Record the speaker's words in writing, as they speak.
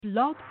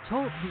Blog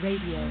Talk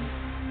Radio.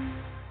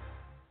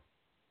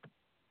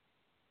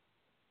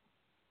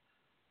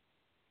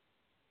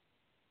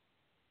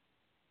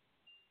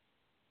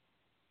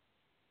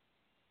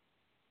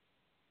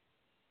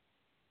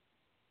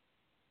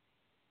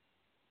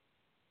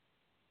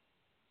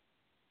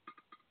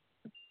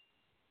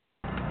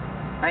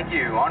 Thank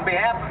you. On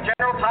behalf of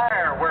General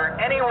Tire, where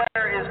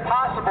anywhere is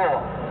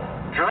possible,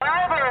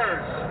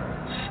 drivers,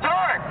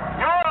 start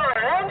your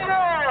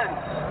engines!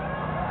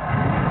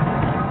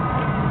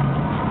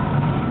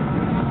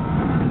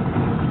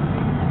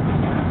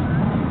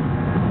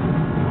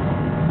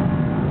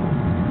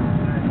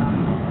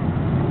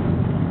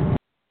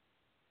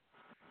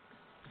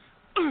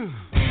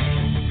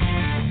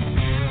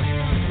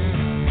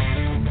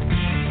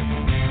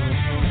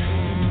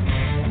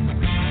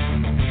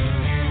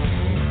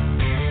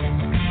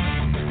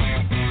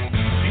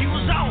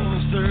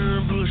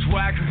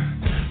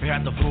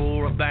 At the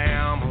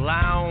Floribama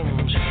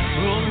Lounge,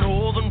 a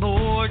northern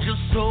boy just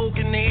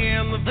soaking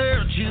in the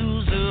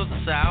virtues of the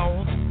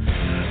South.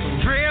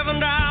 Driven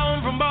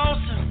down from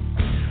Boston,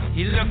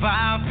 he left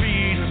 5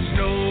 feet of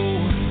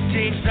snow.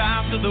 Takes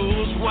after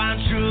those white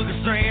sugar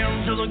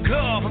strands to the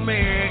Gulf of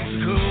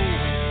Mexico.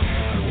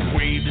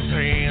 Waved his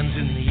hands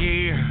in the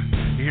air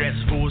as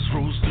his voice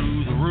rose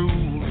through the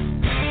roof,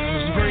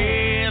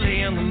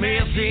 spreading the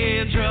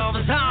message of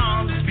his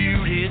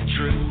undisputed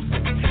truth.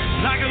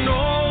 Like an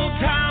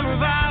old-time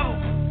revival,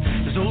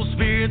 his old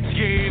spirits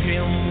gave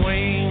him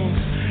wings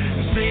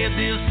and said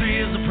this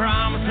is the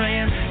promised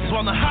land. It's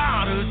what the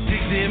heart of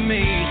Dixie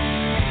means.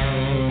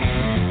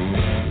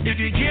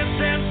 If you get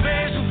that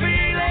special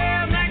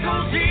feeling that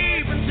goes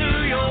deep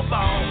into your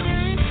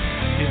bones,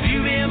 if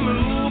you've been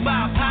moved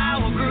by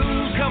power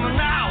grooves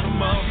coming out of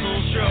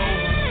muscle show,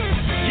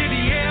 if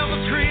you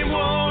ever scream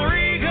war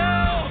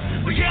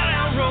eagle, we got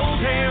out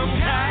roll down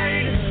tight.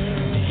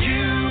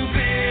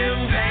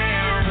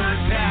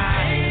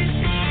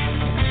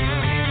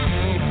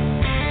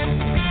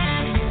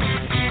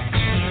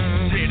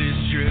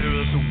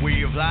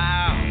 Way of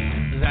life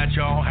that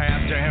y'all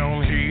have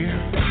down here.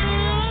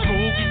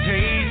 Smoky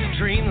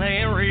taste,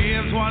 dreamland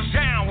ribs, wash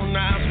down when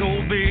nights go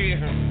bare.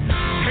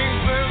 King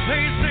first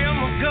place in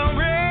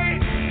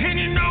Montgomery, and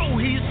you know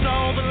he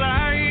saw the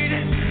light.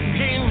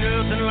 Ain't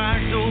nothing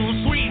like those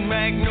sweet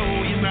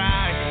magnolia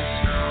nights.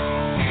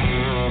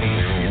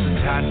 It's the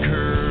tight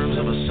curves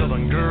of a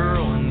southern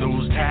girl and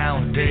those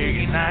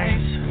Talladega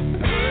nights.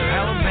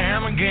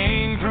 Alabama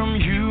gang from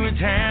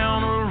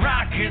Hueytown or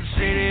Rocket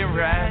City,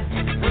 right?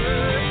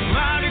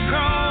 Mighty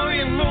Crawley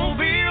and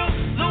Mobile,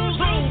 those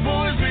old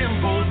boys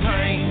in full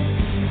pain.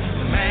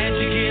 The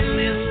magic in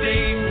this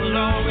state will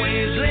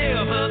always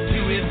live up to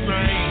its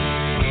brain.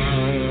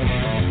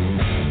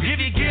 If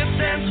you get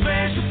that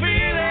special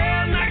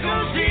feeling that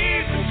goes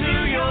deep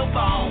into your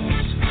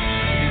bones,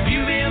 if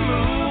you've been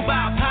moved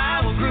by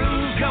power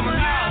grooves coming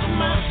out of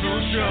muscle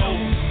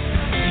shows,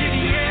 if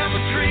you ever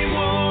dream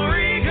war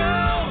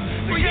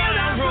eagle, we got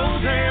our roll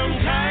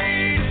down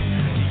tight.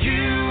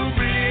 You've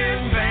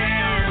been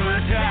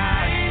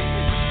paradise.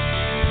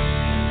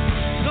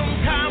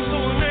 Sometimes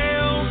someone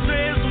else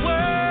says the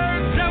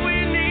words that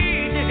we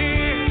need to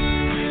hear.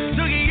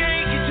 So you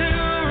Yankee to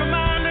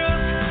remind us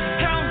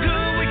how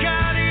good we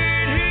got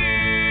it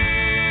here.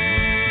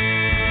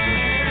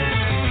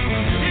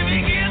 If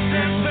you get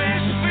that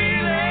special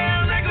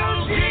feeling that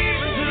goes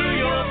deep into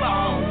your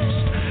bones,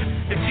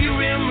 if you've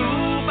been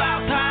moved by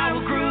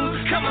power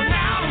grooves coming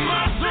out of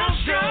muscle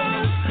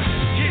shows,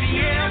 did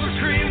you ever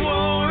scream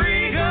war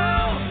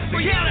eagle? We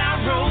got our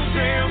roll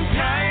down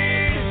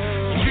tight.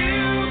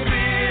 You've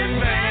been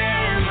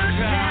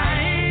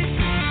paradise.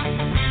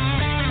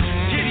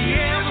 Did you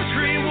ever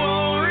scream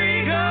war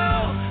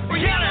eagle? We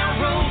got our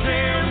roll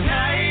down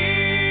tight.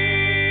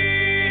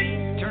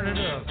 Turn it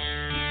up.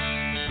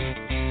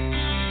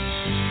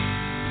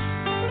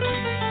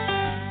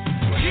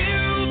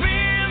 You've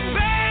been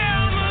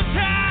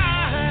paradise.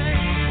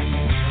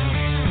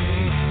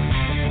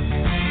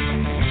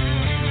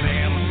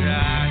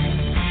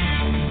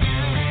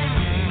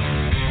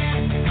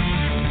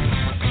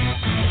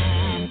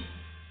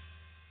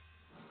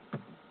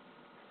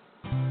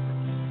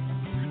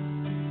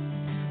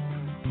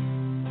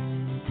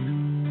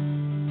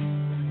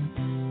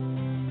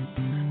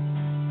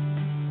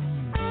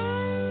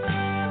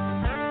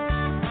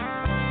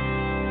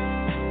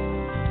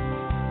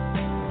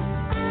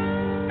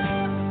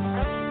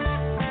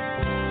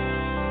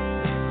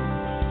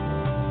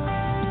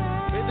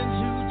 Living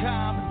too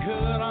time and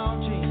cut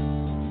on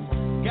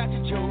jeans. Got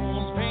your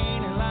Jones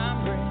paint and lime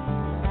green.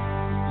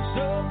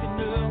 Soaking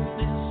up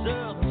this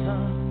southern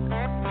sun.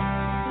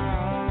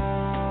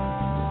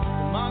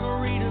 The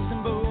margaritas in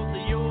both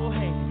of your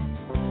hands.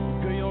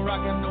 Girl, you're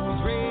rocking those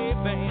red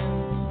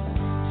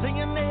bands.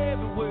 Singing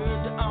every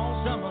word to all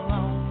summer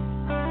long.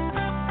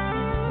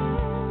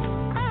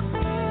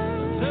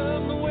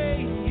 Love the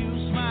way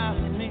you smile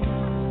at me.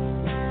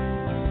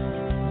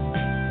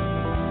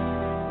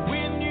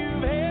 When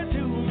you've had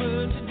too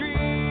much to drink,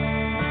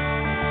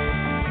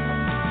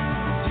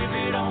 tip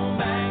it on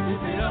back,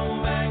 tip it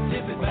on back,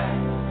 tip it back.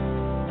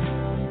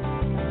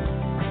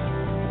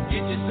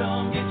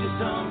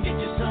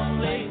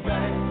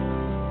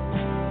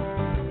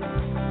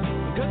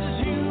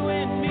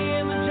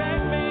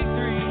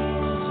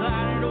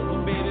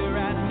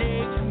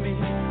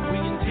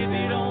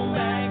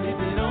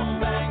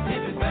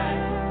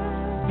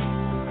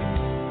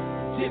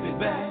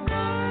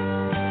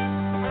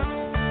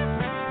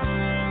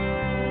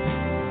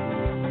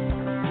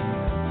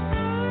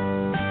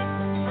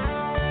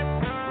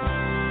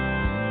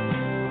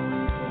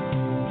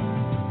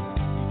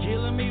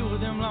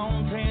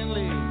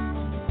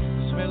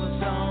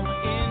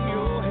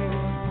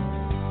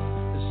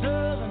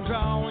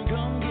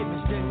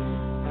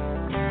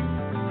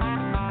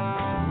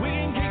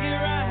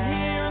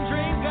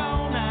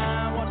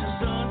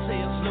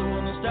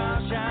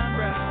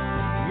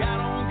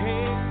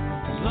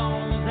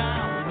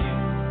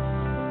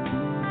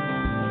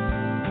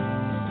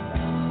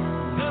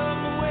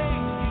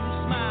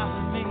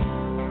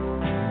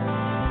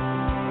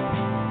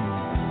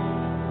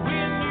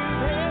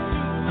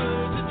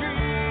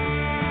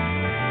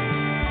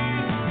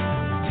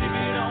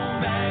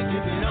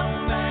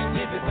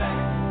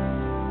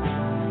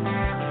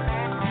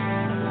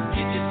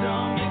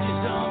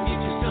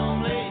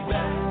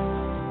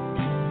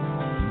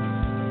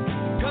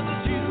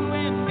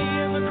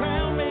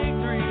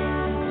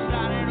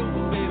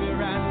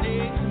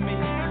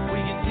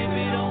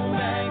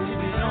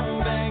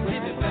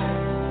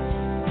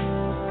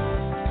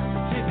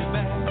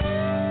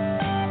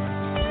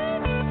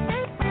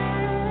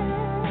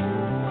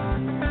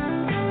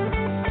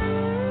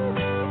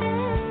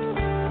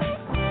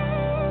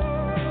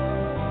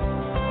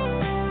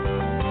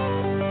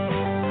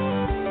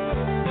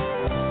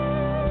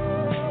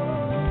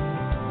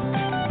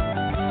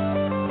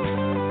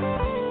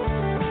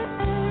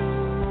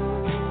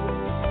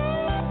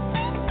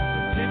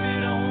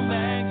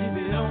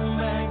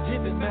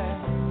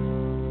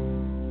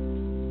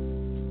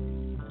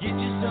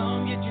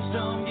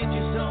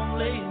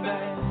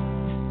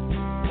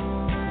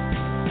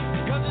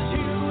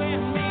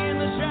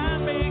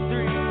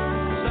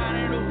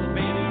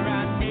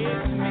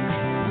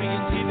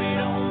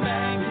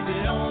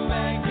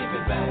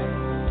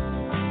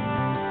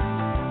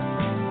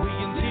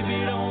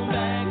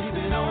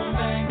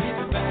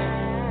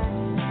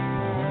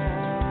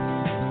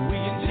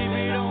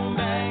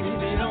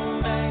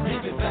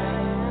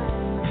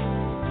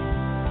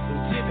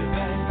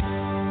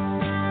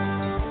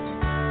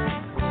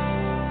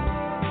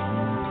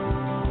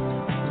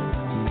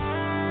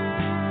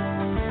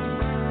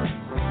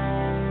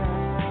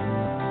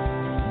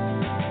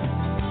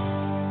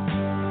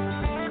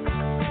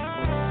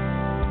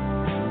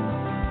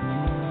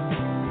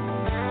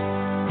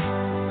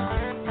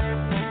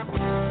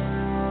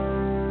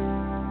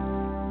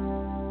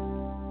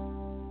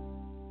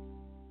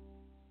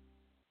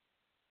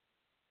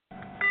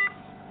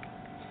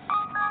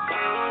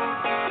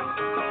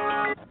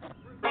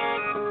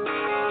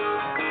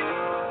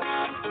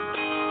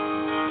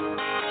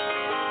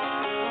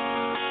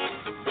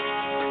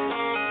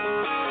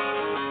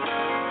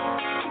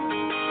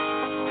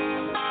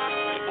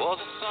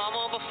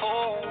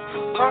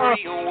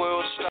 real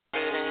world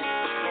started and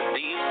the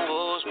deal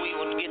was we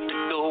would get to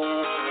go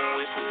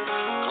if we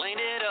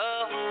cleaned it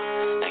up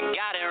and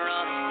got it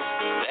running.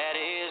 That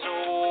is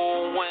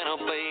old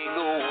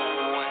Winnebago.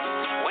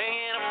 And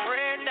winging a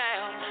prayer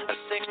down a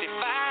 65,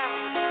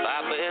 my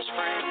best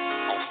friend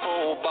on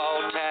football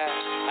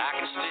ties. I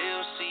can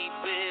still see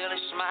Billy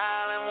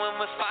smiling when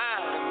we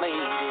finally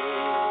made it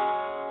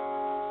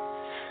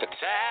to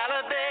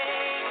Talladega.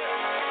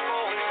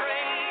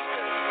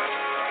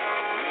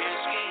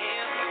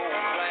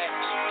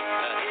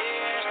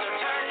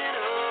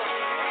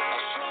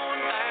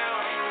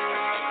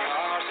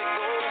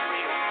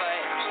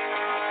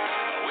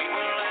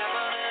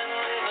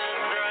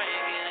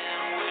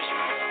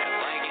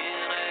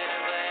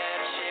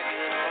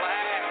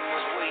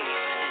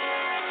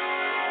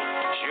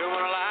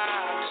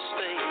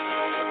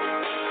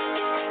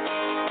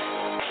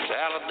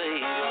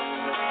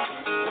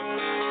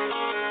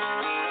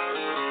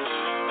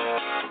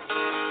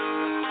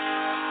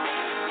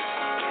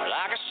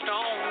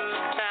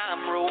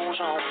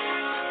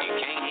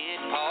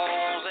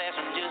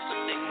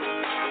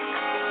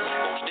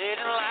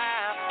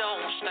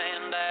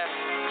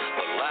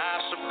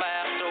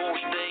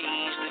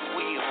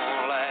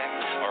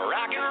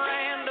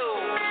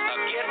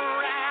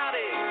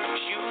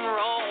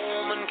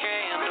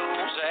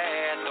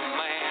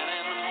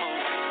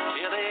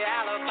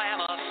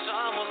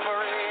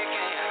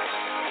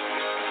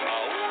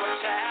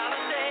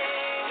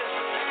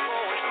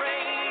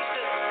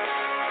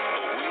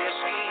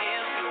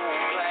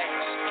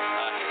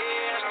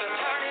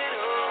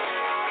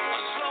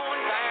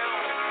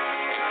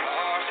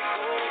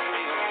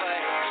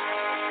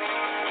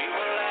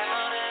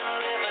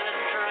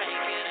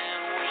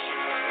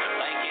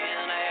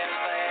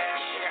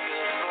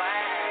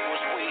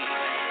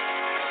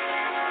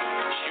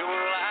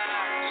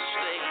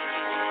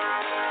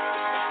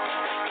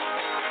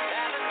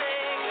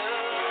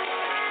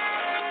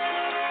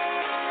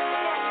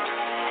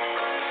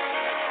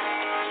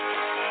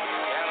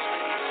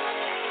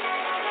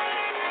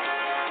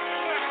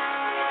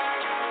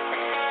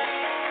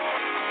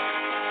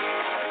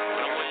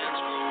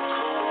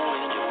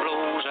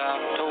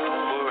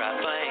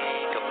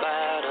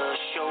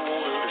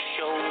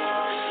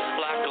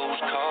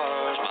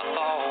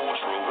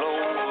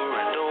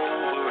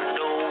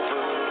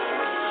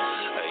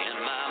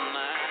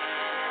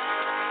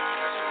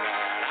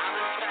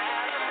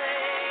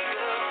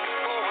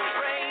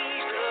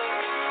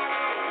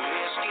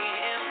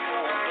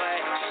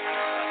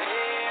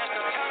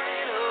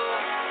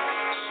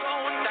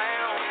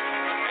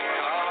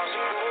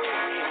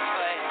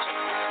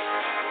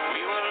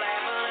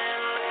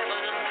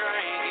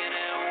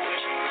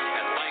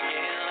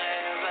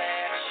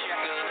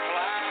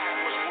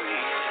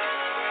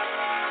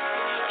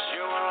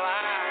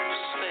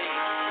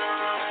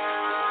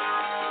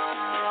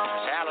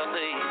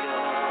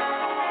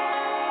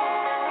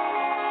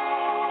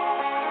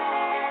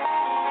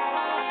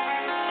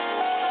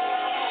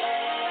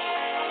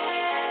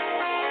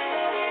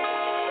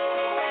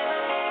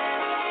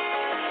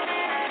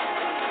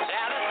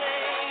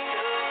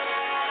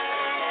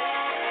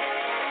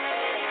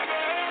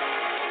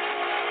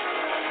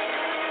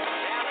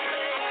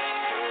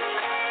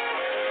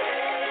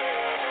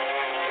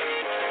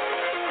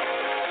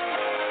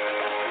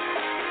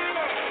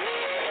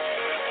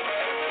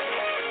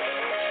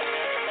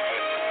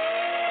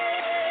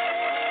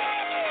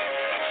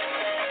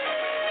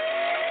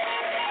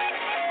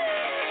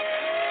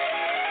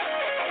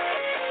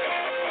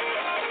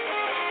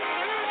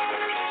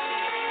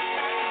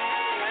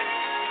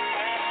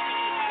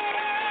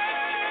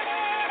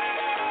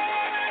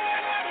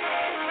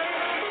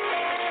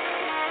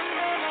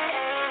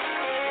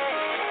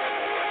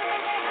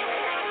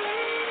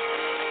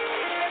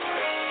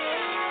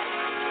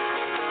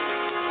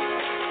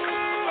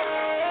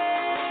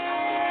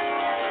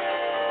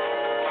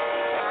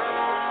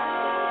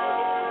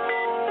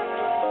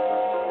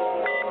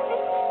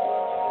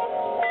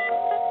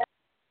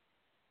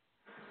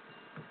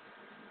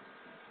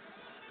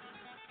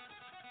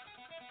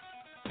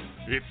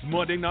 It's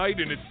Monday night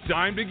and it's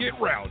time to get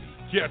rowdy.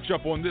 Catch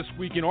up on This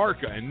Week in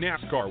ARCA and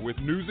NASCAR with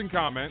news and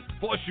comment,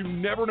 plus you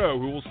never know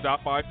who will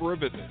stop by for a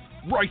visit.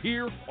 Right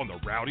here on the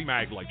Rowdy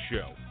Maglite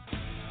Show.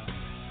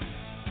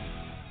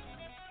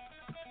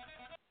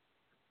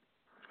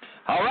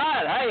 All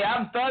right, hey,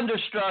 I'm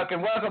Thunderstruck,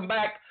 and welcome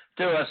back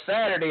to a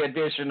Saturday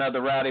edition of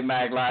the Rowdy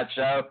Maglite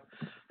Show.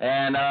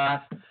 And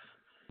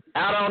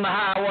out on the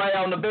highway,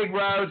 on the big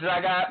roads,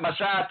 I got my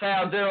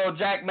Chi-Town duo,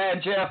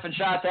 Jackman Jeff and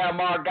Chi-Town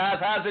Mark. Guys,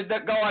 how's it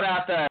going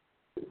out there?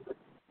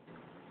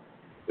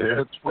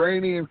 It's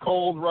rainy and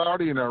cold,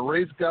 Rowdy, and our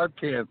race got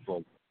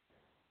canceled.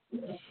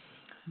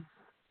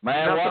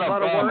 Man,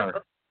 what a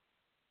bummer.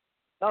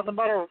 Nothing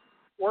but a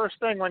worst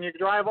thing when you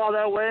drive all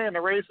that way and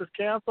the race is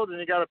canceled and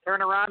you got to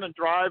turn around and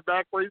drive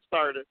back where you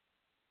started.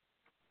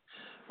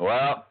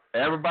 Well,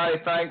 everybody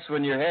thinks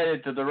when you're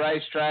headed to the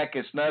racetrack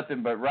it's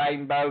nothing but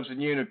rainbows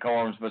and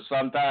unicorns, but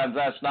sometimes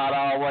that's not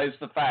always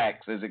the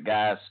facts, is it,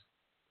 guys?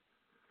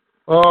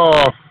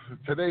 Oh,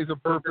 today's a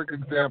perfect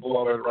example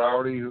of it,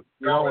 Rowdy. You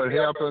know, it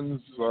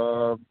happens.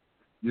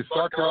 You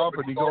suck it up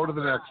and you go to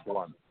the next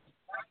one.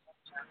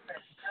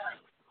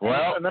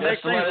 Well, and to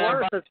make things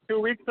worse, it's 2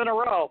 weeks in a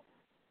row.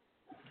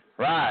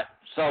 Right.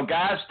 So,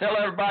 guys, tell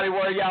everybody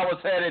where y'all was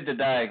headed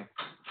today.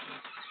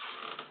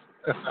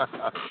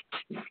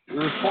 We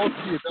were supposed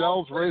to be at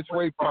Dell's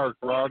Raceway Park,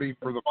 Rowdy,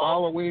 for the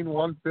Halloween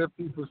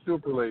 150 for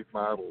Super Late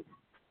models.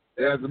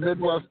 They had the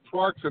Midwest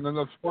Trucks and then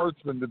the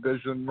Sportsman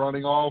division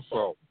running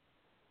also.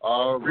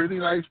 Really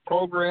nice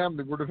program.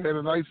 They would have had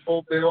a nice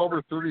full day.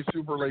 Over 30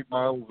 Super Late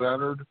models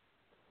entered.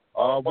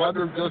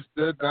 Weather just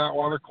did not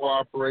want to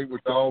cooperate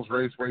with Dell's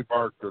Raceway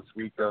Park this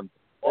weekend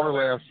or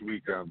last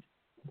weekend.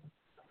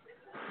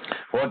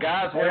 Well,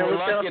 guys, we were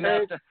lucky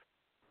enough to...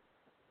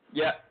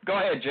 Yeah, go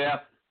ahead,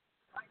 Jeff.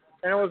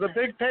 And it was a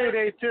big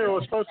payday, too. It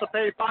was supposed to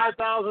pay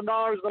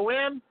 $5,000 to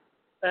win.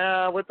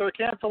 With the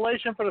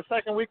cancellation for the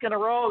second week in a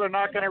row, they're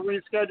not going to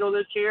reschedule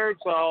this year.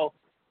 So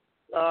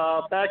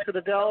back to the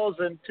Dells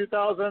in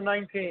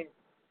 2019.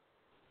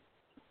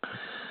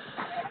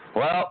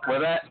 Well,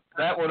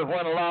 that would have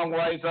went a long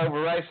ways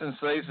over racing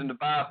season to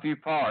buy a few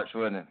parts,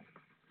 wouldn't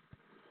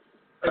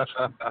it?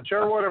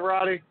 Sure would have,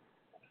 Rowdy.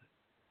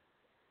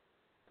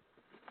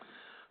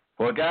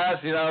 Well, guys,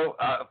 you know,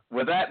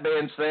 with that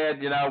being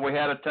said, you know, we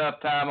had a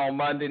tough time on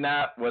Monday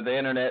night where the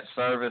internet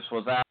service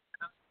was out.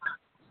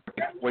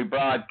 We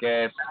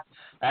broadcast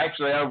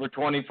actually over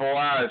 24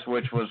 hours,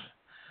 which was,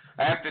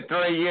 after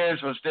 3 years,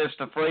 was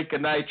just a freak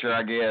of nature,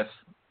 I guess.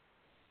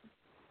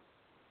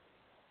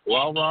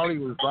 Well, Rowdy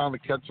was bound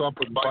to catch up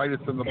and bite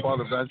us in the butt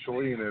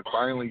eventually, and it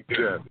finally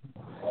did.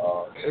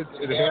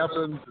 It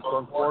happens. It's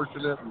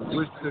unfortunate. We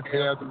wish it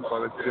hadn't,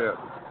 but it did.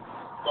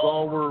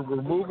 So we're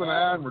moving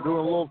on. We're doing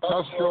a little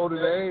test show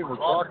today. We're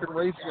talking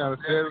racing on a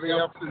Saturday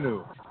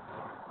afternoon.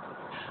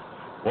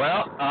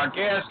 Well, our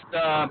guest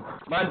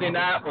Monday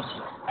night was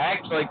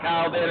actually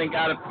called in and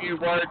got a few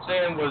words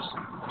in, was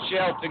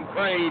Shelton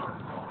Creed.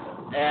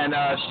 And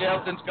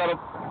Shelton's going to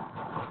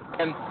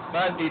be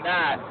Monday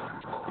night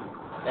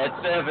at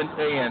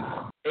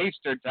 7:10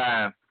 Eastern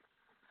time.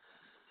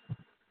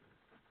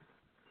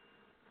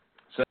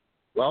 So,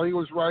 well, he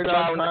was right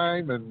on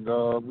time, and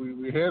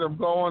we had him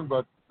going,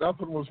 but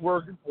nothing was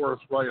working for us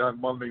right on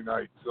Monday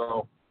night.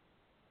 So,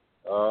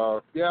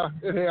 yeah,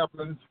 it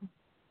happens.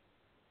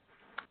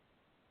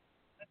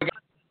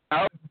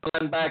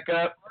 Back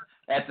up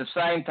at the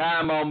same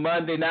time on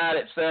Monday night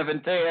at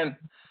 7:10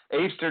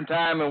 Eastern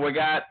time, and we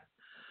had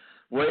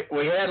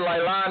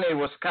Leilani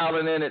was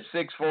calling in at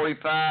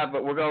 6:45,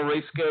 but we're going to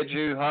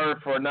reschedule her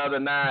for another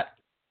night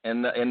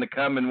in the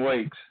coming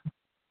weeks.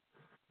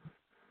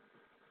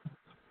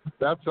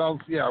 That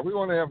sounds, yeah, we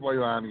want to have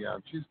Leilani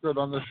on. She's good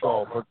on the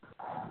show, but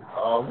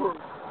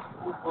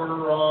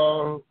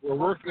we're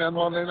working on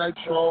Monday night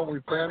show. We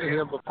plan to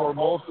have the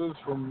Formosas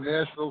from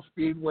Nashville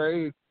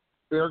Speedway,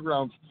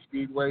 Fairgrounds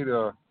Speedway,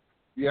 to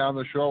be on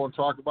the show and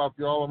talk about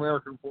the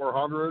All-American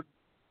 400.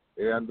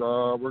 And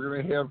we're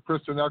going to have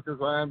Kristen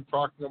Eckers on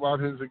talking about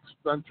his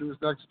adventures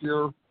next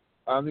year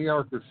on the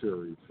ARCA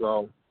Series.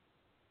 So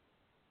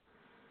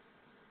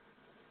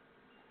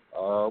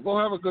we'll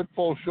have a good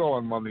full show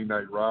on Monday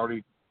night,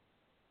 Rowdy.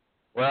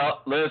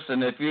 Well,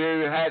 listen, if you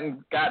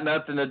hadn't got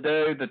nothing to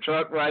do, the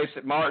truck race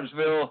at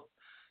Martinsville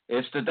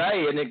is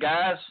today, isn't it,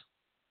 guys?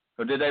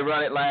 Or did they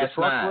run it last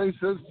night? The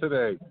truck race is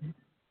today.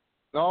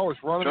 No,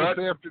 it's running this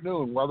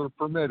afternoon, weather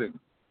permitting.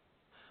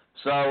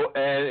 So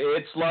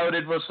it's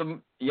loaded with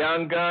some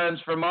young guns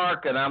from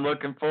ARCA, and I'm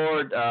looking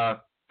forward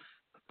to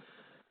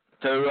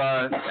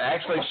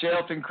actually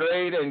Shelton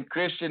Creed and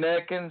Christian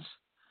Ekins.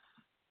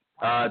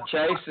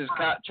 Chase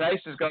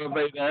is going to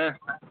be there.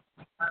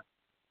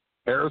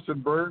 Harrison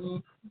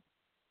Burton.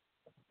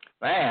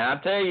 Man, I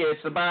tell you,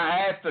 it's about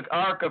half the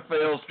ARCA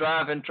fields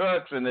driving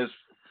trucks in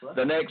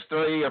the next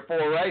 3 or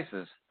 4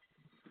 races.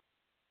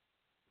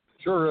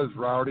 Sure is,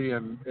 Rowdy,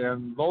 and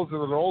those that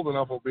are old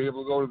enough will be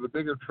able to go to the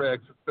bigger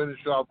tracks and finish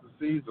out the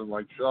season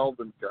like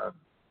Sheldon can.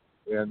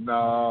 And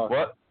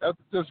that's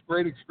just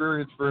great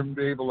experience for him to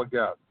be able to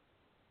get.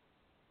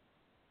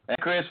 And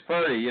Chris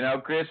Purdy, you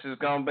know, Chris is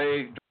going to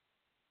be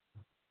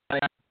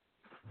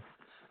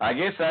I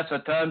guess that's a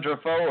Tundra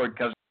Ford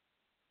because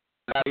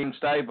it's not even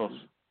stables.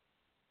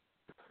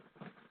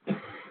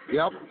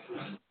 Yep.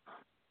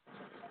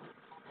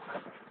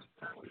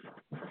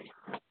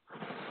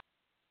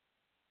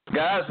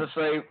 Guys, let's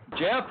see.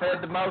 Jeff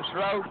had the most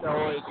road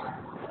noise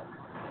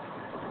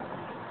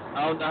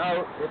on the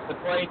whole. It's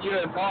between you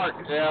and Mark,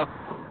 Jeff.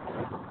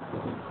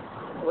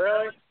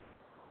 Really?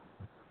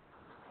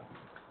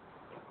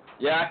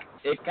 Yeah,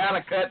 it kind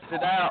of cuts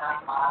it out.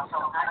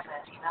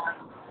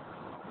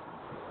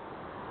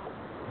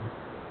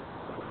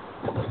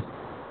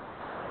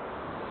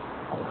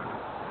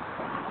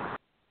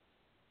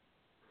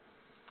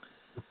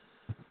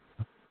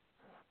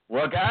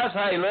 Well, guys,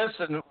 hey,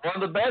 listen, one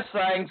of the best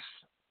things,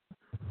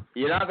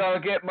 you're not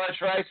going to get much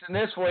racing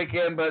this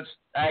weekend, but,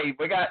 hey,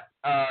 we got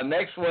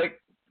next week,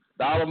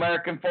 the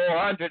All-American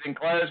 400, and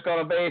Claire's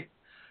going to be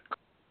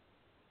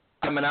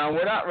coming on.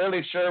 We're not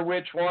really sure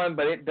which one,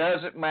 but it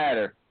doesn't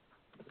matter.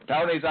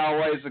 Tony's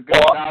always a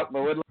good talk,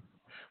 but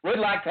we'd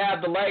like to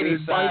have the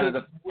ladies' side of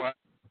the front.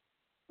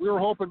 We were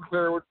hoping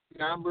Claire would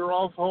be on. We were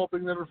also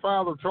hoping that her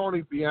father,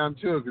 Tony, be on,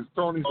 too, because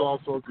Tony's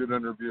also a good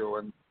interview,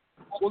 and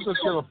we'll just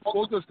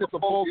get the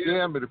full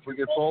gambit if we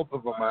get both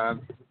of them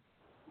on.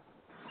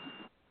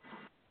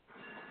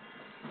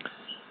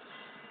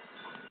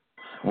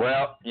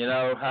 Well, you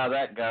know how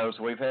that goes.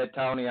 We've had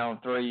Tony on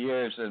 3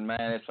 years, and,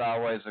 man, it's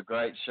always a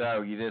great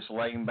show. You just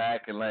lean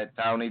back and let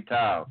Tony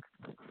talk.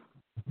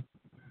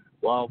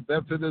 Well,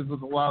 that's it is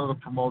with a lot of the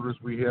promoters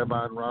we have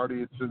on,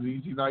 Rowdy. It's an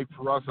easy night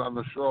for us on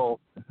the show.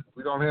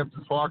 We don't have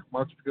to talk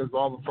much because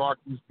all the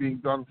talking is being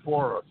done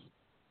for us.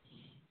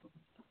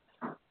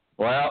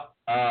 Well,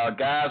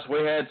 guys,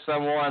 we had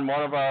one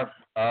of our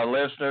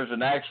listeners,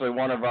 and actually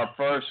one of our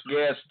first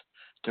guests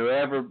to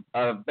ever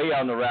be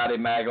on the Rowdy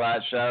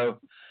Maglite show,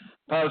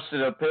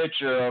 posted a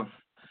picture of,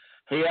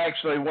 he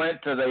actually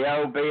went to the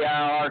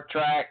OBIR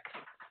track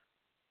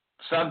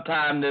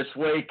sometime this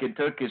week and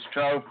took his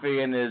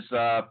trophy and his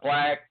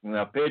plaque and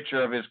a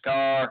picture of his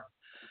car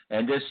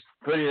and just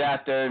put it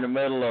out there in the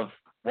middle of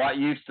what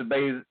used to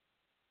be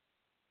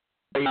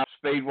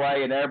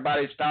Speedway, and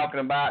everybody's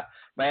talking about,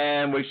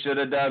 man, we should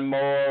have done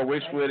more,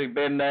 wish we'd have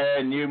been there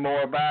and knew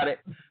more about it.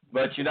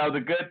 But, you know, the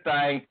good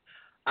thing,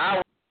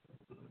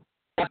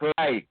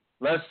 hey,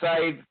 let's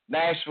save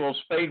Nashville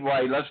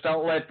Speedway. Let's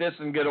don't let this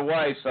one get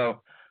away. So,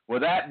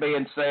 with that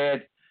being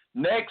said,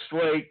 next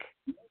week,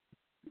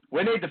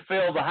 we need to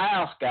fill the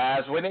house,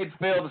 guys. We need to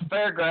fill the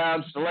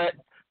fairgrounds to let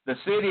the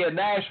city of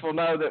Nashville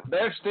know that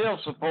they're still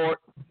support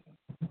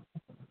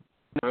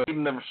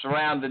even the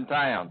surrounding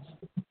towns.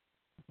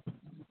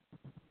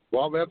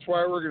 Well, that's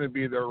why we're going to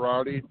be there,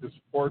 Rowdy, to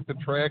support the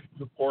track,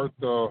 support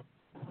the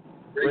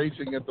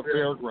racing at the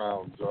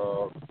fairgrounds.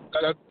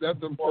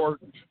 That's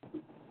important.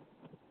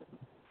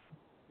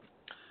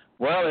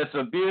 Well, it's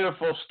a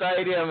beautiful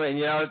stadium, and,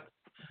 you know,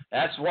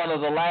 that's one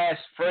of the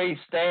last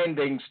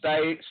freestanding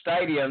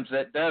stadiums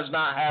that does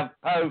not have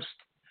posts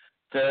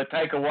to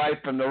take away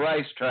from the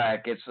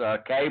racetrack. It's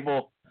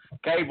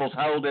cables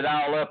hold it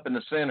all up in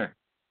the center.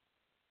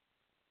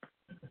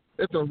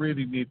 It's a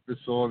really neat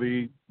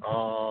facility.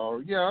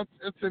 Yeah,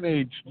 it's an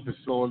aged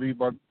facility,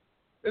 but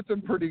it's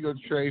in pretty good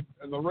shape,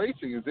 and the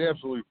racing is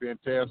absolutely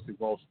fantastic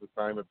most of the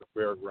time at the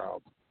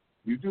fairgrounds.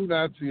 You do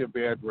not see a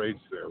bad race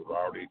there,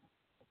 Rowdy.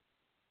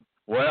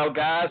 Well,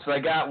 guys, they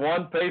got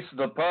one piece of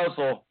the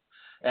puzzle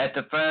at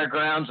the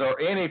fairgrounds or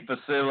any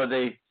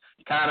facility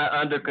kind of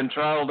under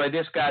control. They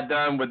just got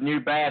done with new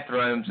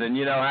bathrooms, and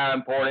you know how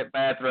important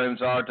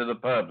bathrooms are to the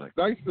public.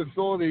 Nice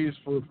facilities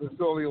for a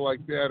facility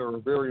like that are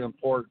very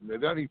important,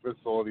 at any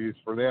facilities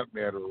for that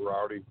matter,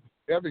 Rowdy.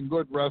 Having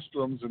good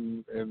restrooms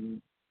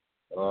and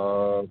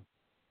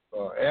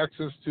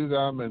access to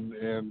them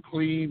and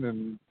clean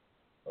and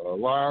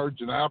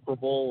large and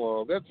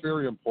operable, that's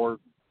very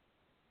important.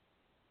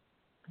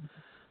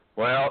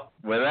 Well,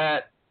 with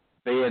that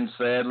being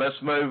said, let's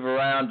move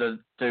around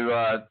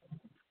to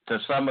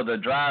some of the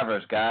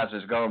drivers, guys,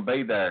 that's going to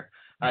be there.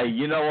 Hey,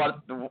 you know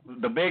what?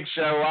 The big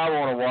show I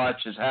want to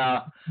watch is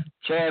how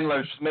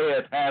Chandler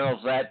Smith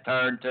handles that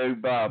turn two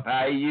bump,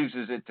 how he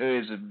uses it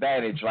to his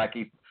advantage, like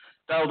he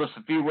told us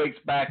a few weeks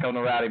back on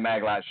the Rowdy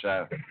Maglite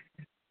show.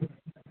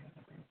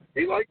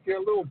 He liked that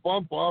little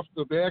bump off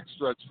the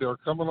backstretch there,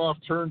 coming off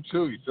turn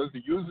two. He says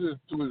he uses it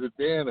to his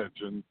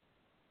advantage, and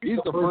he's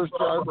the first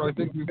driver I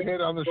think we've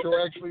had on the show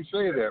actually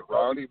say that,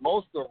 Rowdy.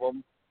 Most of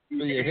them,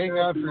 so you hang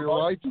on for your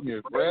life and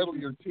you rattle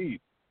your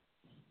teeth.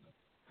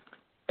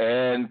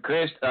 And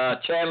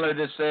Chandler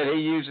just said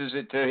he uses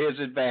it to his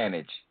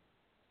advantage.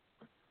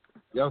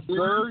 Yes,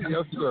 sir.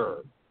 Yes,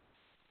 sir.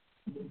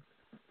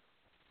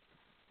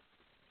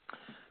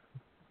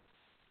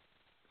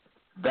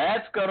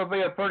 That's going to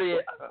be a pretty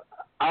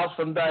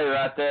awesome day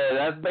right there.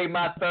 That'd be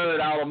my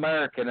third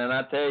All-American, and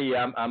I tell you,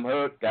 I'm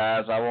hooked,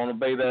 guys. I want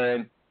to be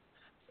there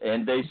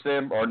in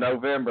December or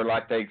November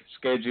like they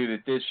scheduled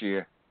it this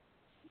year.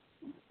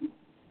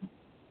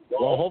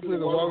 Well, hopefully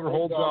the weather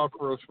holds out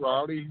for us,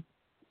 Rowdy.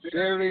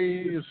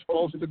 Saturday is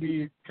supposed to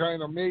be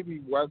kind of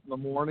maybe wet in the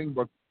morning,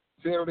 but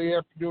Saturday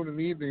afternoon and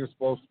evening is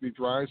supposed to be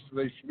dry, so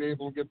they should be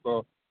able to get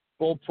the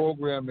full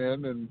program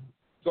in, and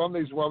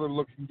Sunday's weather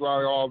looking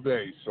dry all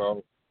day.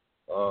 So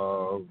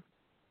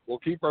we'll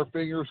keep our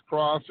fingers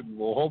crossed, and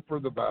we'll hope for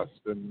the best.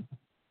 And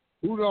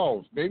who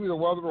knows? Maybe the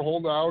weather will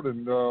hold out,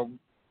 and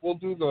we'll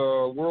do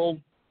the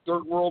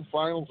Dirt World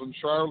Finals in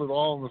Charlotte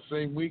all in the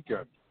same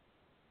weekend.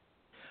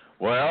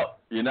 Well,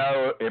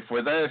 if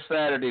we're there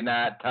Saturday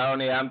night,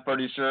 Tony, I'm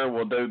pretty sure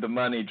we'll do the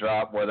money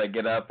drop where they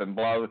get up and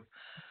blow.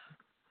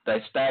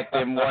 They stack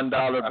them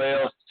 $1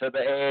 bills to the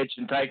edge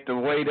and take the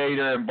weed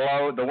eater and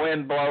blow the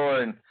wind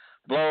blower and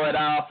blow it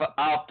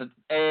off the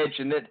edge,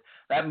 and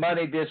that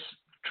money just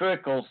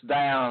trickles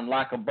down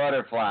like a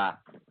butterfly.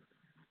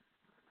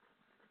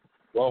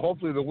 Well,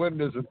 hopefully the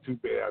wind isn't too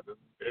bad, and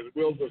it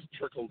will just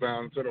trickle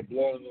down instead of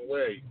blowing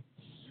away.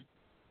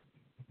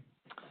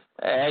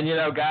 And,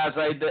 guys,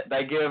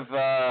 they give,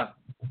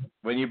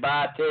 when you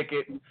buy a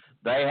ticket,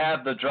 they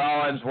have the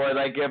drawings where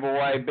they give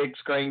away big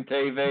screen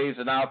TVs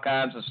and all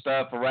kinds of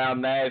stuff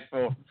around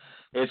Nashville.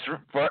 It's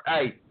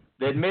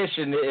the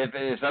admission is,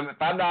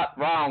 if I'm not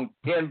wrong,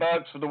 $10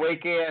 for the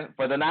weekend,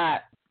 for the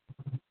night.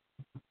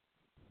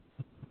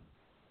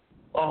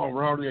 Oh,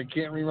 Rowdy, I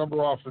can't remember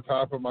off the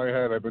top of my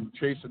head. I've been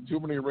chasing too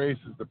many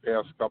races the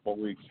past couple of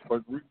weeks.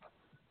 But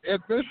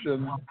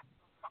admission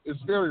is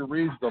very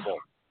reasonable,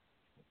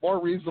 more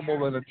reasonable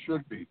than it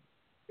should be.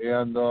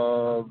 And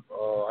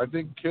I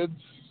think kids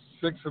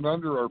 6 and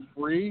under are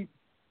free,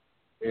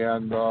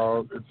 and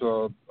it's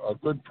a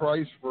good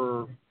price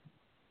for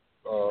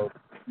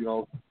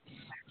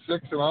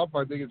 6 and up.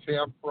 I think it's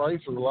half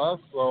price or less,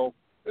 so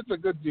it's a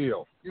good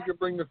deal. You can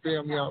bring the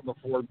family out and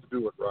afford to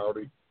do it,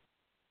 Rowdy.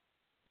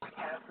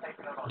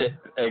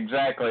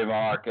 Exactly,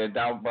 Mark. It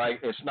don't break.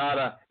 It's not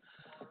a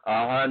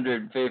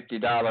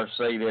 $150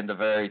 seat in the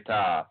very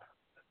top.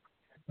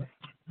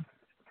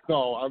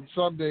 No, on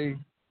Sunday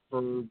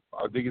for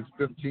I think it's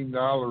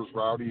 $15,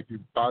 Rowdy. If you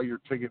buy your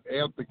ticket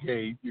at the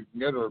gate, you can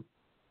get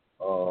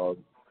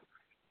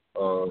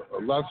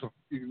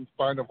you can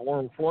find a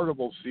more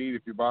affordable seat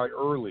if you buy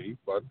early.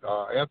 But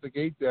at the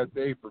gate that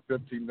day for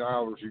 $15,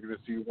 you're going to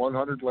see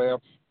 100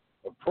 laps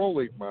of pro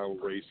late model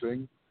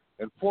racing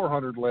and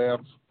 400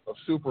 laps of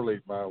super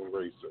late model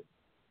racing.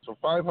 So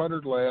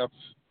 500 laps.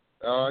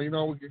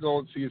 We could go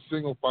and see a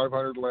single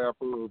 500 lapper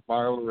or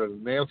miler at a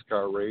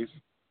NASCAR race,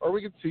 or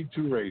we could see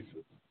 2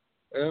 races.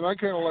 And I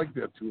kind of like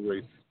that 2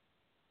 race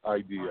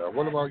idea.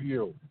 What about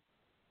you?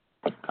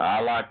 I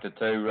like the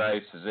 2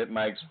 races. It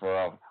makes for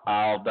a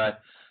all-day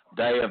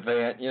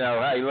event.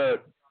 Hey,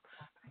 look,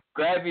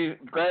 grab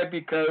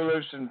your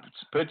coolers and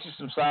put you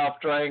some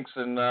soft drinks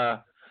and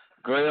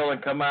grill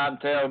and come out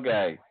and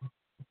tailgate.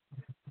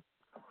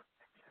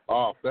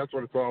 Oh, that's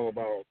what it's all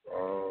about.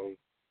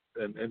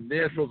 And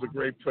Nashville's a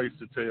great place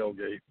to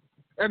tailgate.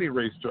 Any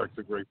racetrack's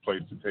a great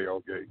place to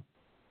tailgate.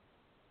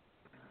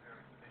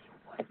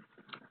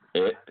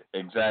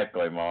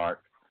 Exactly, Mark.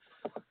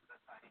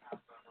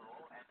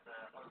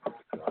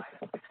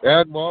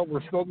 And, well,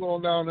 we're still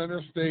going down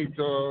Interstate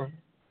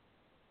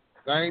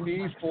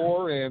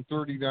 94 and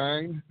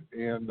 39,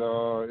 and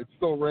it's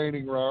still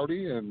raining,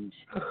 Rowdy, and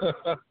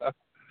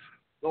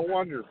no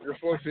wonder. You're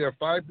supposed to have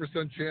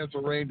 5% chance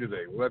of rain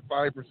today. Well,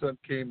 that 5%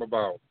 came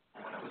about.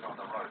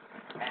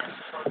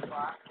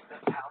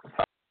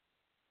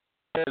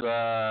 Here's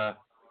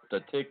the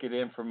ticket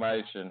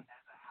information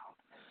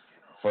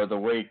for the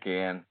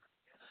weekend.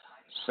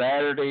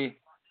 Saturday,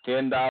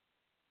 $10.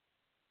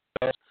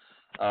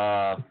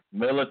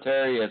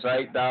 Military is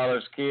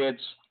 $8. Kids,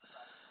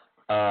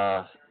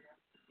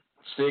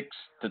 6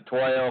 to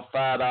 12,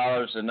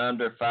 $5, and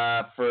under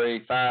 5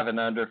 free. 5 and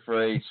under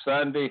free.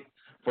 Sunday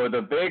for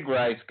the big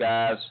race,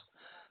 guys,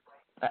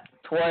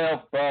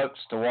 $12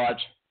 to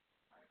watch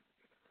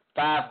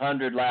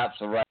 500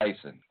 laps of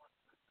racing.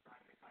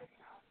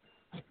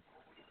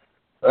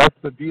 That's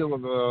the deal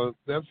of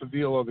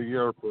the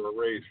year for a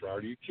race,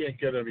 Rowdy. You can't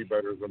get any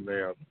better than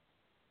that.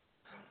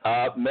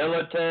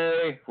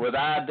 Military with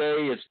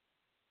ID is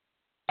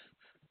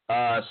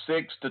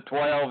 6 to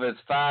 12 is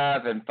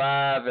 5, and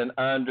 5 and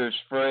under is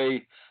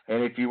free.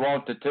 And if you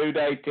want the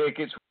 2-day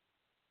tickets,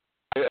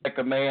 we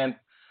recommend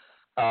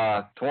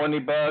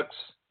 $20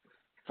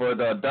 for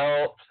the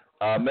adult.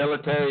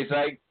 Military is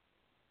 $8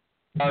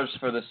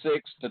 for the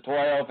 6 to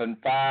 12, and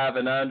 5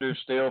 and under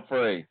still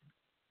free.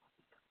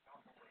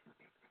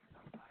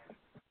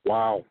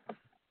 Wow.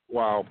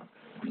 Go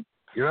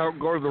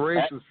to the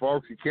races,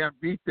 folks. You can't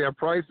beat their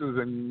prices,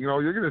 and,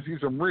 you're going to see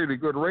some really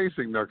good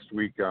racing next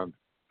weekend.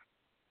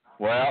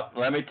 Well,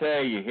 let me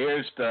tell you,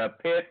 here's the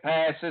pit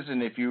passes,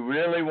 and if you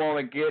really want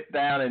to get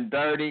down and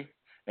dirty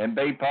and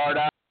be part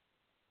of it,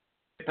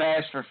 pit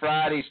pass for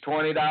Friday is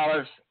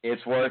 $20.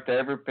 It's worth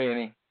every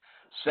penny.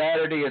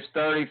 Saturday is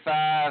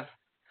 $35,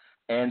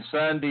 and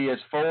Sunday is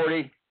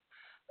 $40.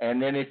 And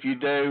then if you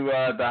do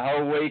the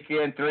whole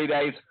weekend, 3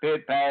 days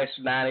pit pass,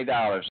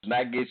 $90. And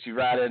that gets you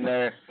right in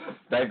there.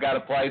 They've got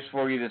a place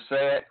for you to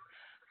sit.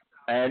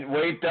 And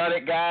we've done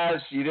it, guys.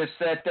 You just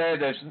sit there.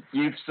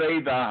 You see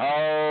the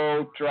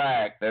whole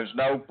track. There's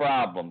no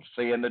problem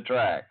seeing the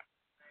track.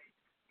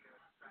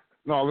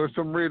 No, there's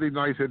some really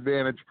nice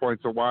advantage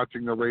points of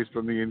watching the race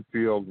from the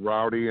infield,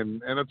 Rowdy,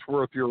 and it's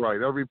worth your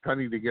right. Every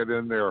penny to get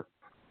in there.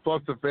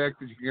 Plus the fact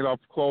that you can get up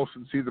close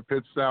and see the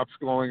pit stops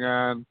going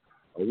on,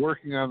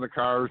 working on the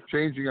cars,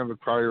 changing on the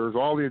tires,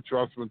 all the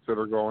adjustments that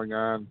are going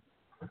on.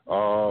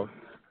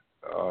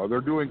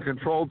 They're doing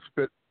controlled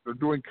pit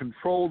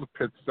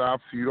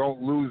stops, so you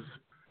don't lose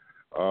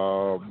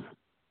a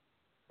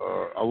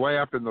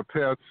lap in the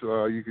pits.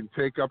 You can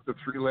take up to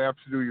 3 laps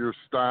to do your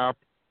stop,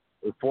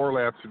 or 4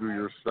 laps to do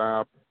your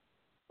stop.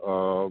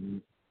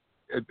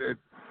 It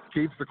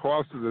keeps the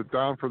cost of it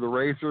down for the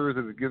racers,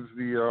 and it gives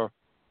the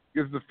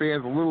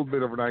fans a little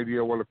bit of an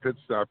idea what a pit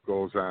stop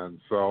goes on.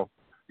 So,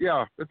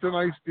 yeah, it's a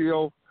nice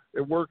deal.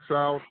 It works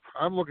out.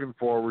 I'm looking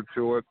forward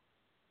to it.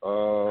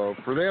 For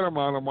that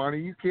amount of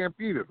money, you can't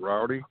beat it,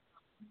 Rowdy.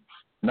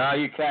 No,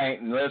 you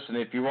can't. And listen,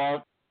 if you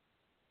want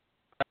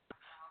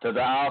to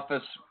the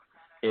office,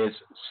 it's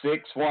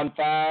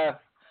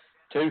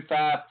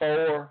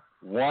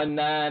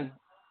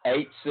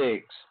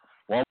 615-254-1986.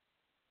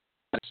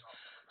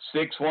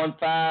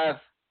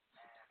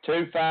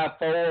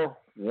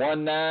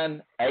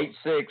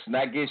 615-254-1986, and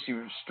that gets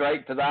you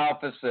straight to the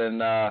office.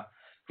 And if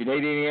you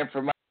need any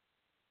information,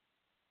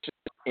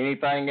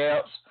 anything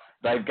else,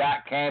 they've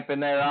got camping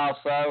there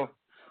also.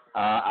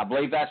 I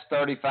believe that's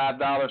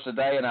 $35 a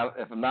day, and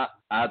if I'm not,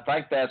 I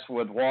think that's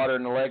with water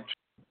and electric.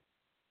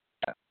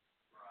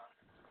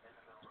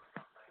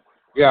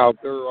 Yeah,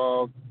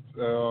 they're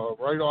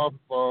right off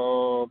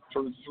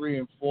turns 3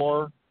 and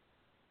 4,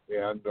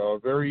 and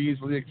very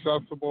easily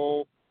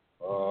accessible.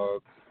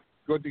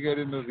 Good to get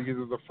into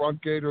either the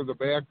front gate or the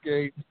back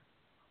gate.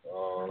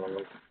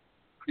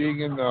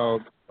 Being in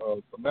the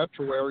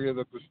metro area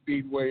that the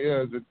Speedway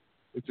is,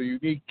 it's a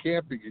unique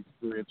camping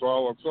experience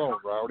all its own,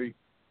 Rowdy.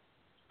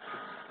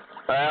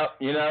 Well,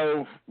 you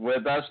know,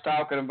 with us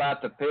talking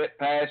about the pit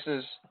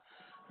passes,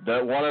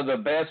 one of the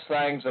best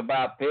things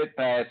about pit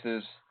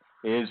passes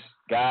is,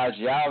 guys,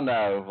 y'all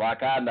know,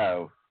 like I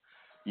know,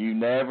 you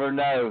never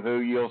know who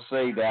you'll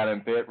see down in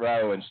pit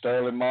row, and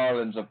Sterling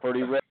Marlin's a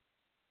pretty rare.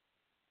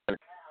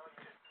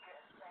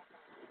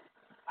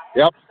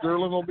 Yep,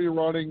 Sterling will be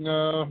running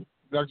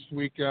next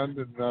weekend,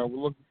 and we're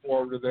looking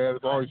forward to that.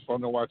 It's always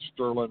fun to watch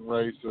Sterling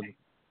race, and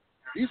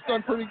he's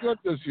done pretty good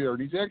this year,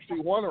 and he's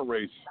actually won a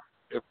race,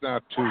 if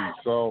not 2.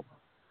 So,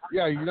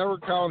 yeah, you never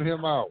count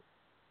him out.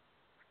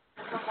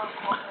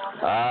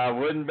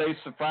 Wouldn't be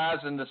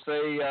surprising to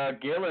see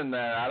Gillen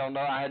there. I don't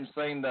know. I hadn't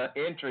seen the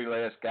entry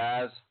list,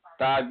 guys.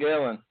 Todd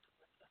Gillen.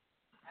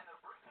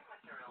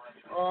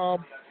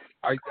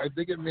 I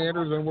think it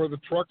matters on where the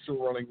trucks are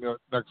running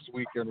next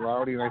weekend,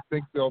 Rowdy, and I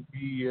think they'll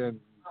be in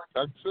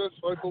Texas,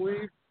 I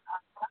believe.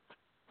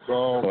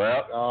 So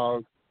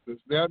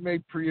that may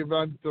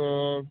prevent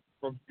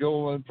from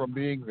Gillen from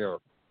being there.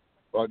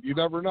 But you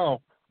never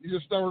know. You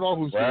just never know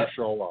who's going to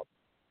show up.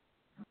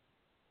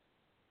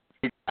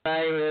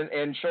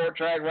 In short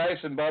track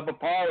racing, Bubba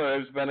Parler,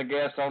 who's been a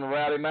guest on the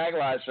Rowdy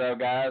Maglite show,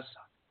 guys.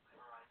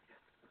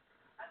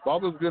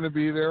 Bubba's going to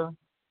be there.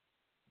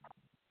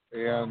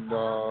 And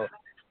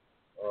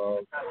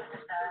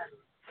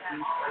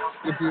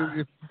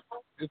if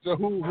it's a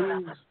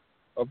who's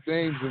of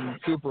names in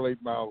super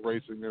late model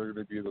racing, they're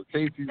going to be there.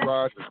 Casey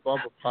Rogers,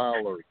 Bubba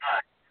Parler,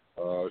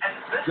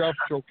 Jeff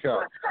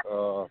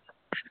Choquette.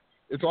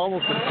 It's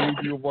almost a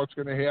preview of what's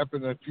going to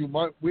happen in a few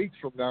weeks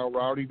from now,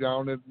 Rowdy,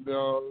 down in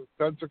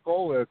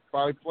Pensacola at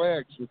Five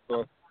Flags with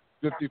the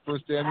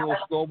 51st Annual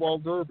Snowball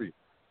Derby.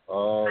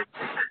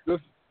 This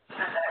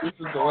is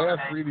the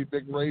last really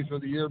big race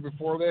of the year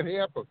before that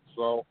happens.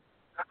 So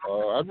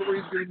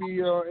everybody's going to be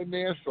in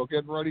Nashville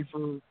getting ready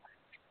for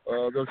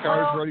their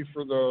cars ready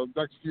for the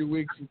next few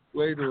weeks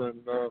later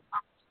in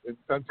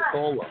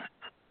Pensacola.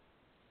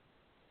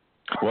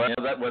 Well,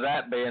 with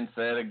that being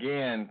said,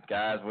 again,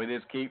 guys, we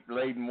just keep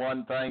leading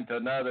one thing to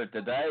another.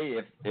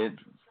 Today,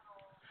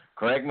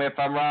 correct me if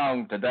I'm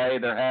wrong, today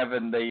they're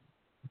having the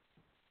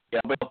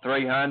Mobile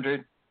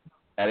 300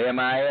 at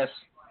MIS.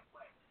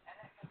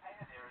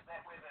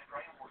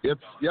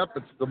 It's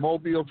the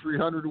Mobile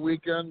 300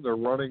 weekend. They're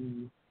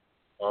running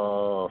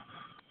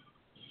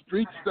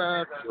street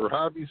stocks or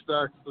hobby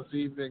stocks this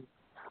evening,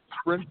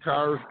 sprint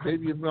cars,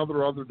 maybe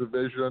another other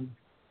division.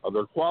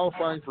 They're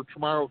qualifying for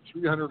tomorrow's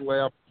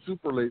 300-lap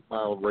super late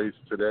model race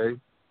today.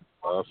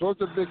 So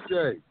it's a big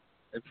day.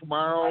 And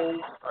tomorrow,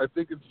 I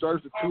think it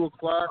starts at 2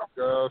 o'clock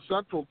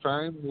Central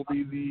Time, will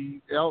be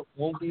the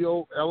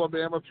Mobile,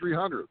 Alabama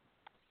 300.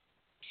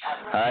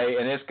 Hey,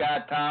 and it's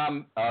got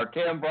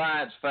Tim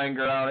Bryant's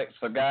finger on it.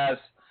 So, guys,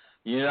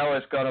 you know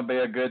it's going to be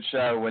a good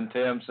show when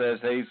Tim says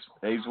he's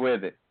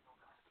with it.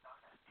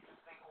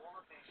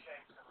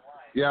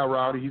 Yeah,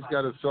 Rowdy, he's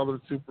got his Southern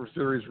Super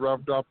Series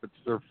revved up.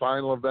 It's their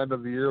final event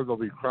of the year. They'll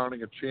be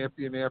crowning a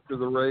champion after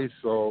the race.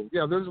 So,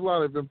 yeah, there's a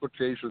lot of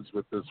implications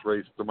with this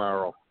race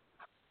tomorrow.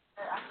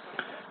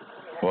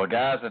 Well,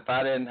 guys, if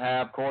I didn't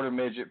have quarter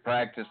midget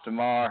practice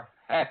tomorrow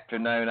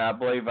afternoon, I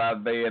believe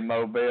I'd be in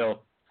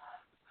Mobile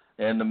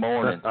in the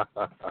morning.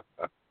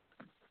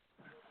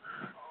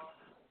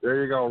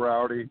 There you go,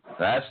 Rowdy.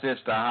 That's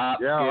just a hop.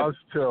 Yeah, us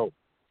too.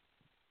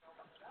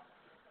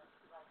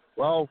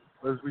 Well,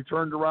 as we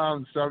turned around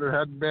and started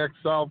heading back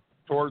south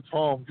towards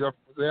home, Jeff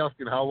was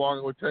asking how long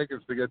it would take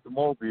us to get to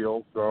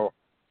Mobile. So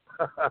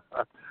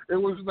it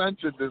was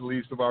mentioned at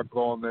least about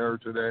going there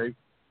today.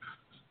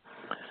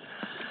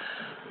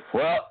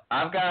 Well,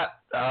 I've got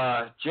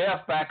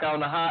Jeff back on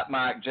the hot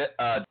mic.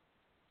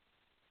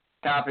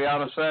 Copy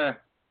on it, sir.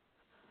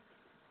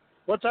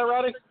 What's that,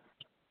 Rowdy?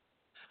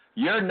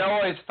 Your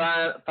noise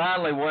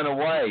finally went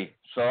away,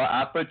 so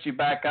I put you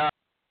back on.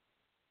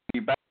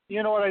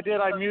 You know what I did?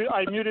 I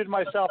muted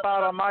myself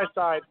out on my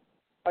side.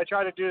 I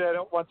try to do that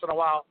once in a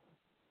while.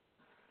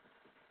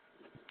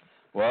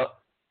 Well,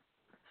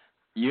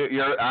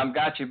 I've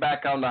got you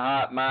back on the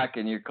hot mic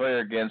and you're clear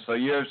again. So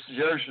your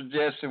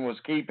suggestion was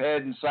keep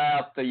heading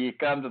south till you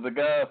come to the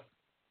Gulf.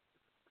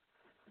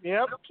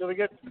 Yep, till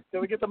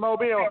we get to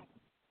Mobile.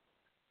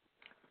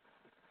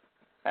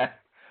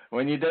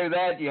 When you do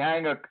that, you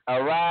hang a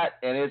right,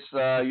 and it's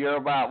you're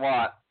about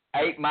what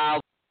 8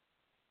 miles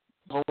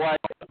away.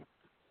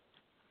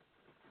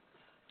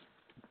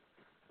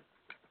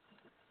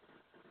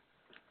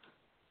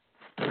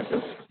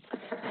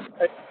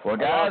 Well,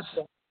 guys,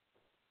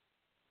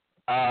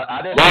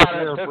 I didn't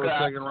There for a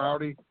second,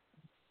 Rowdy.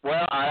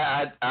 Well,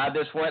 I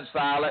just went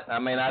silent. I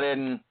mean,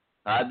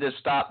 I just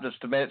stopped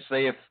just a minute to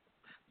see if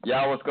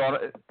y'all was going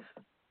to.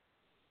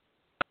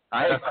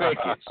 I had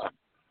crickets.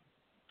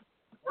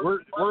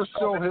 We're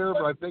still here,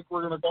 but I think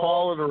we're going to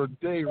call it a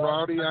day,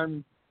 Rowdy.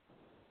 I'm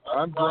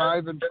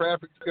driving.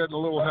 Traffic's getting a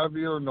little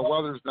heavier, and the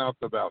weather's not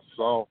the best.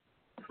 So,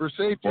 for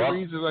safety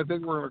reasons, I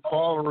think we're going to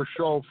call it a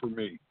show for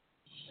me.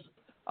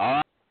 All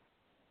right.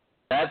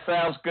 That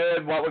sounds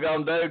good. What we're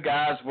going to do,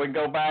 guys, we can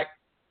go back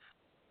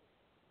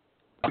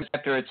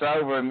after it's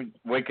over, and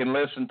we can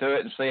listen to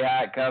it and see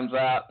how it comes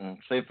out and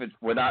see if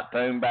we're not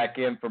tuned back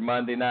in for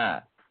Monday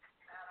night.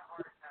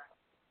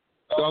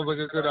 Sounds like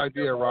a good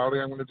idea, Rowdy.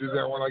 I'm going to do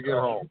that when I get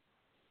home.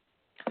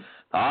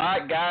 All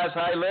right, guys.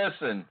 Hey,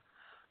 listen.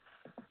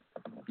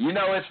 You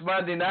know it's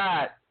Monday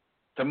night.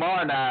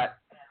 Tomorrow night,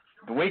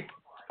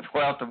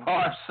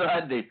 tomorrow's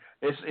Sunday.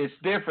 It's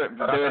different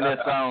from doing this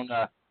on.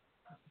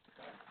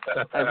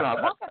 Why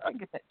can't I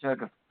get that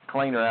jug of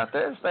cleaner out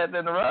there? Is that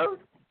in the road?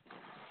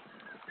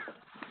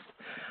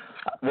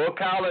 We'll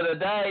call it a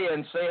day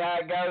and see how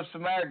it goes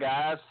from there,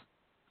 guys.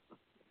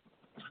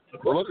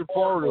 We're looking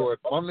forward to it.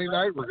 Monday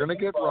night, we're going to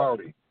get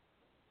rowdy.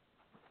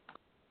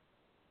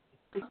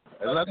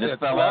 And let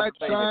that light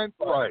shine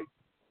bright.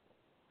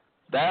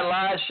 That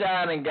light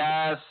shining,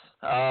 guys.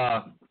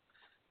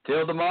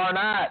 Till tomorrow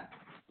night.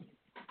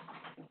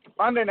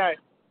 Monday night.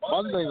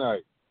 Monday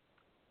night.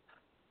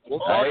 We'll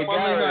talk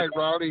Monday night,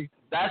 Rowdy.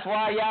 That's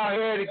why y'all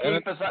here to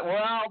keep us. We're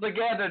all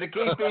together to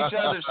keep each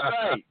other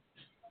straight.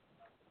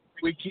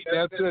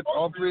 That's it.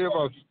 All three of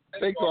us.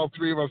 It takes all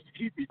three of us to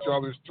keep each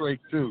other straight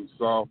too.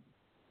 So,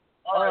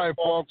 all right,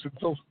 folks.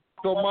 Until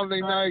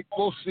Monday night,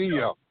 we'll see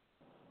you. All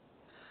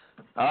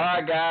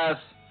right, guys.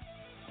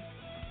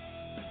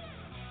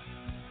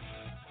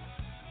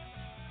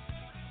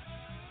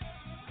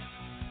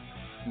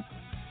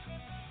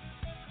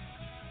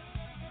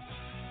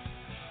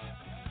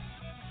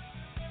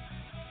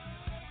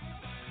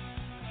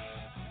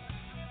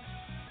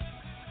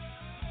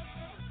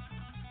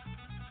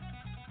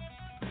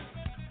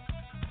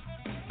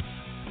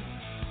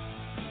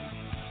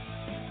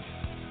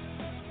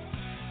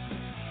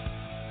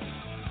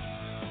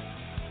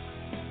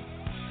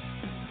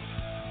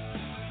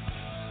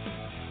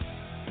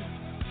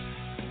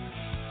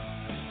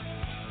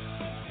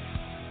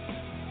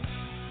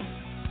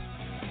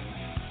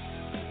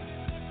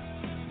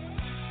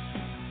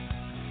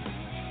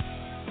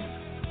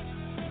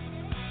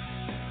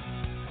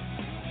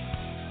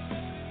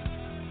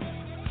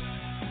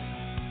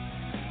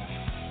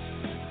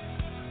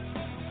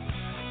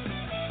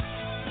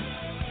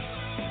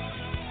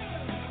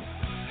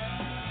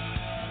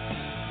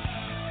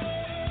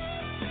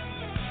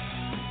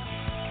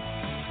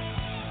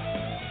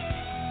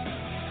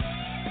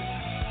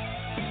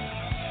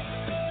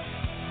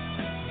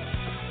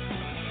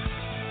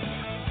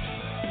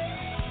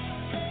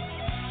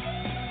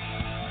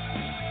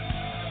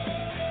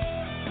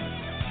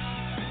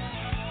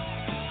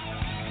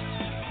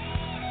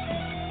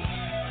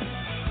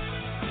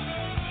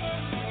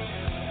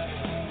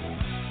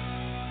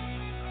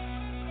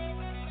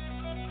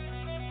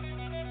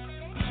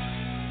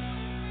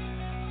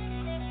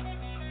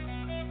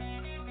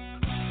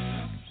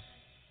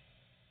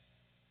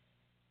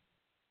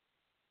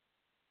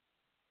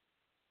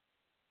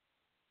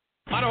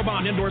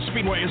 Autobahn Indoor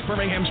Speedway is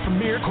Birmingham's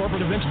premier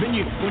corporate events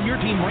venue. When your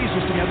team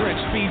races together at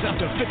speeds up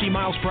to 50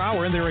 miles per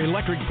hour in their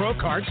electric pro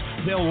karts,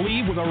 they'll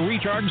leave with a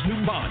recharged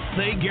new bond.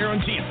 They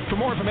guarantee it. For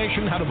more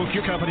information how to book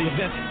your company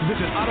event,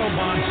 visit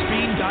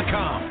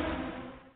AutobahnSpeed.com.